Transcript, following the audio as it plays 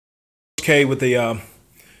Okay, with the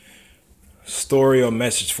story or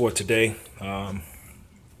message for today.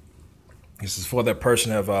 This is for that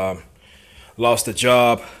person have lost a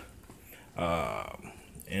job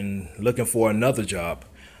and looking for another job.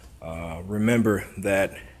 Remember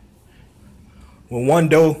that when one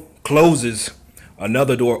door closes,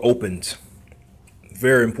 another door opens.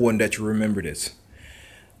 Very important that you remember this.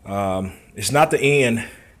 It's not the end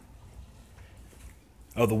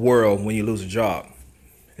of the world when you lose a job.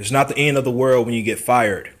 It's not the end of the world when you get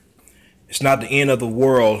fired. It's not the end of the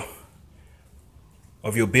world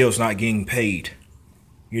of your bills not getting paid.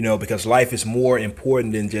 Because life is more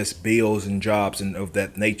important than just bills and jobs and of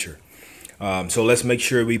that nature. So let's make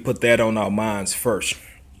sure we put that on our minds first.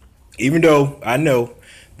 Even though I know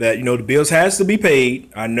that, the bills has to be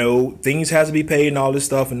paid. I know things has to be paid and all this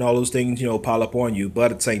stuff and all those things, pile up on you. But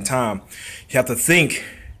at the same time, you have to think,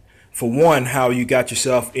 for one, how you got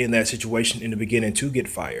yourself in that situation in the beginning to get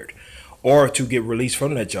fired or to get released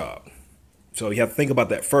from that job. So you have to think about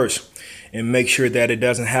that first and make sure that it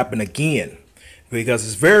doesn't happen again, because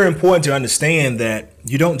it's very important to understand that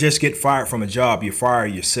you don't just get fired from a job, you fire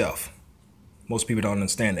yourself. Most people don't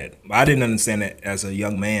understand that. I didn't understand that as a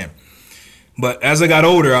young man, but as I got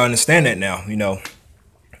older, I understand that now.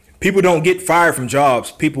 People don't get fired from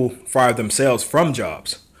jobs, people fire themselves from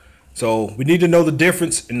jobs. So we need to know the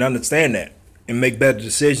difference and understand that and make better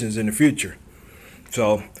decisions in the future.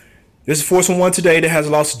 So this is for someone today that has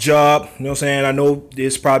lost a job. You know what I'm saying? I know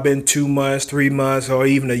it's probably been 2 months, 3 months, or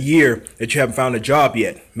even a year that you haven't found a job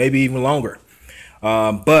yet, maybe even longer.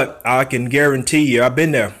 But I can guarantee you, I've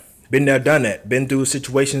been there, done that, been through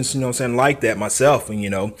situations, like that myself.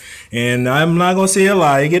 And I'm not going to say a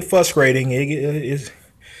lie. It get frustrating. It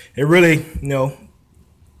really,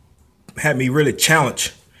 had me really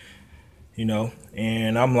challenged.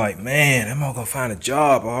 And I'm like, man, am I gonna find a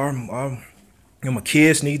job? Or my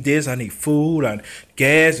kids need this. I need food, and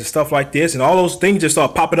gas, and stuff like this, and all those things just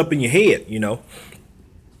start popping up in your head,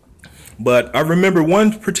 But I remember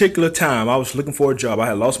one particular time I was looking for a job. I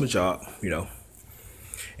had lost my job,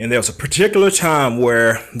 and there was a particular time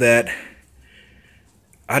where that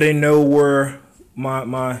I didn't know where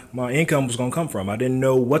my income was gonna come from. I didn't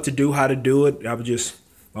know what to do, how to do it.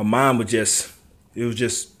 My mind was just, it was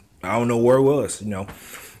just. I don't know where it was,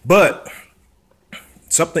 but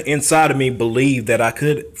something inside of me believed that I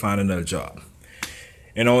could find another job.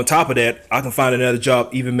 And on top of that, I can find another job,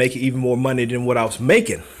 even make even more money than what I was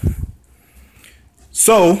making.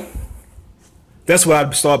 So that's what I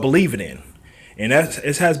started believing in. And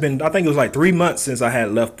it has been, I think it was like 3 months since I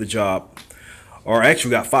had left the job, or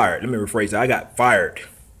actually got fired. Let me rephrase that. I got fired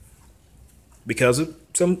because of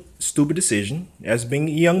some stupid decision as being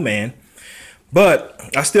a young man. But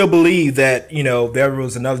I still believe that, there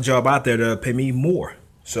was another job out there that would pay me more.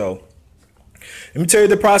 So let me tell you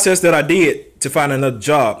the process that I did to find another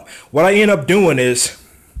job. What I ended up doing is,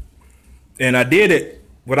 and I did it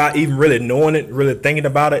without even really knowing it, really thinking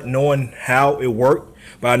about it, knowing how it worked.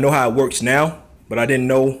 But I know how it works now. But I didn't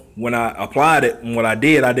know when I applied it, and what I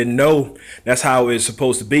did, I didn't know that's how it's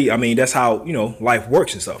supposed to be. I mean, that's how, life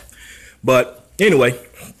works and stuff. But anyway,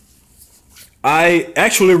 I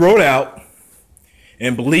actually wrote out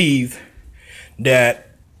and believed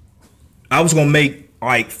that I was going to make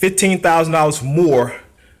like $15,000 more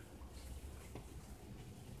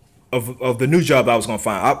of the new job I was going to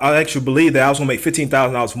find. I actually believed that I was going to make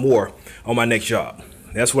 $15,000 more on my next job.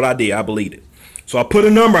 That's what I did. I believed it. So I put a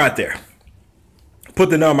number out there.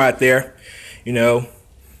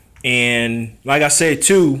 And like I said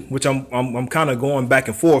too, which I'm kind of going back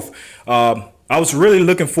and forth. I was really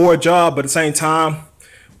looking for a job, but at the same time,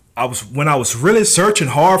 when I was really searching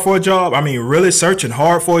hard for a job,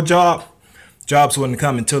 jobs wasn't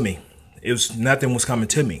coming to me. Nothing was coming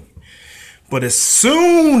to me. But as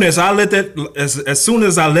soon as I let it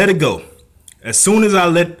go, as soon as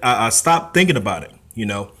I stopped thinking about it,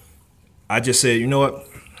 I just said, you know what?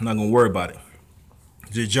 I'm not gonna worry about it.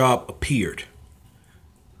 The job appeared.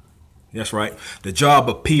 That's right. The job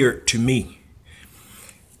appeared to me.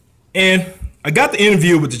 And I got the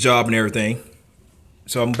interview with the job and everything.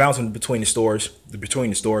 So I'm bouncing between the story.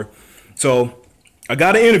 So I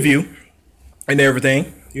got an interview and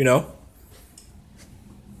everything,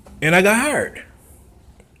 and I got hired.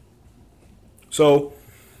 So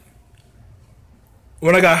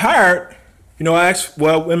when I got hired, I asked,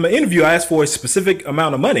 in my interview, I asked for a specific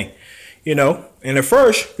amount of money, and at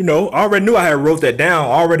first, I already knew I had wrote that down.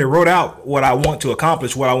 I already wrote out what I want to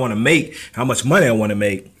accomplish, what I want to make, how much money I want to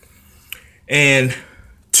make. And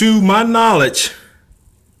to my knowledge,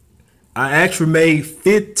 I actually made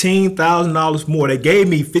 $15,000 more. They gave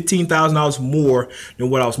me $15,000 more than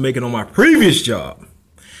what I was making on my previous job.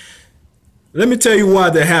 Let me tell you why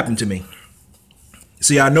that happened to me.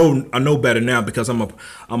 See, I know better now because I'm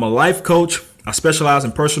a life coach. I specialize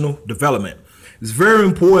in personal development. It's very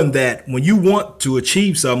important that when you want to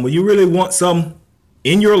achieve something, when you really want something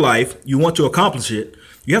in your life, you want to accomplish it,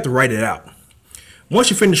 you have to write it out. Once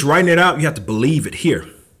you finish writing it out, you have to believe it here.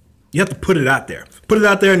 You have to put it out there. Put it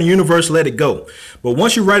out there in the universe, let it go. But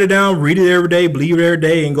once you write it down, read it every day, believe it every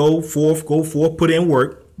day, and go forth, put in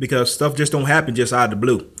work, because stuff just don't happen just out of the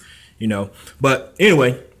blue, you know. But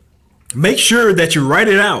anyway, make sure that you write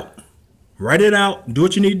it out. Write it out. Do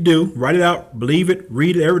what you need to do. Write it out. Believe it.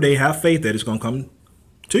 Read it every day. Have faith that it's going to come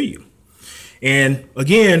to you. And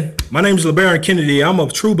again, my name is LeBaron Kennedy. I'm a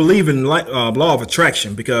true believer in law of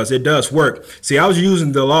attraction because it does work. See, I was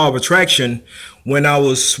using the law of attraction when I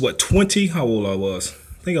was, 20? How old I was?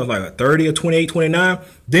 I think I was like 30 or 28, 29.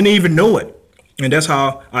 Didn't even know it. And that's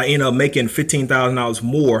how I ended up making $15,000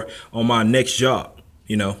 more on my next job,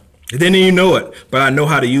 you know. I didn't even know it, but I know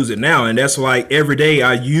how to use it now. And that's like every day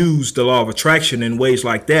I use the law of attraction in ways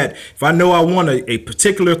like that. If I know I want a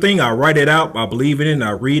particular thing, I write it out. I believe in it. And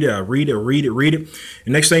I read it.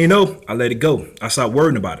 And next thing you know, I let it go. I stop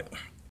worrying about it.